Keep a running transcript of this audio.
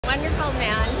wonderful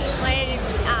man. He played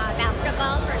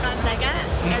basketball for Gonzaga,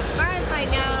 as far as I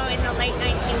know, in the late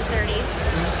 1930s.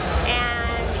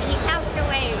 And he passed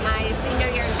away my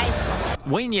senior year in high school.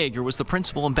 Wayne Yager was the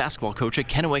principal and basketball coach at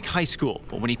Kennewick High School,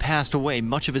 but when he passed away,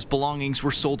 much of his belongings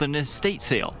were sold in an estate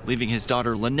sale, leaving his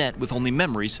daughter Lynette with only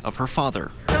memories of her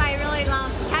father. So I really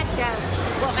lost touch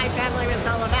of what my family was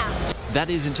all about. That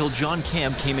is until John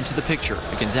Kamb came into the picture,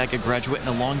 a Gonzaga graduate and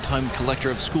a longtime collector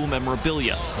of school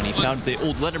memorabilia. When he found the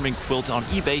old letterman-quilt on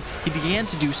eBay, he began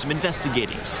to do some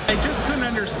investigating. I just couldn't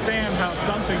understand how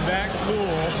something that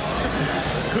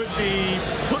cool could be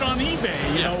put on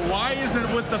eBay. You know, why isn't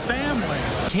it with the family?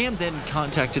 Kamb then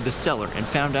contacted the seller and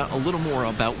found out a little more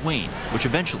about Wayne, which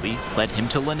eventually led him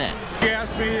to Lynette. He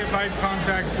asked me if I'd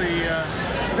contact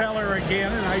the seller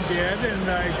again, and I did,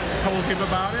 and I told him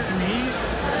about it, and he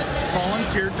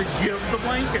volunteered to give the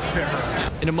blanket to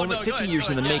her. In a moment 50 years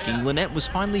in the making, Lynette was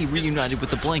finally reunited with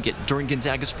the blanket during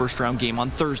Gonzaga's first-round game on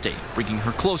Thursday, bringing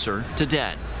her closer to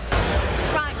Dad.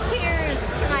 It brought tears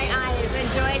to my eyes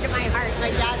and joy to my heart.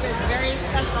 My dad was very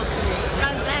special to me.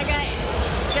 Gonzaga,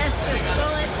 just the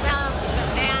school itself, the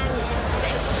fans,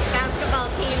 the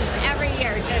basketball teams, every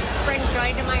year just bring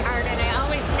joy to my heart, and I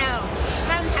always know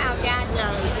somehow Dad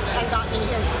knows and got me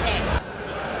here today.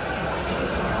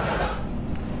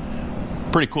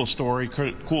 Pretty cool story,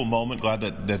 cool moment. Glad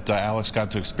that Alex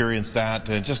got to experience that.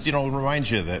 And just, you know, reminds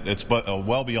you that it's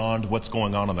well beyond what's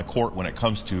going on the court when it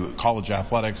comes to college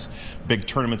athletics. Big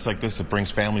tournaments like this that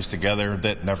brings families together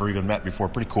that never even met before.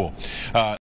 Pretty cool.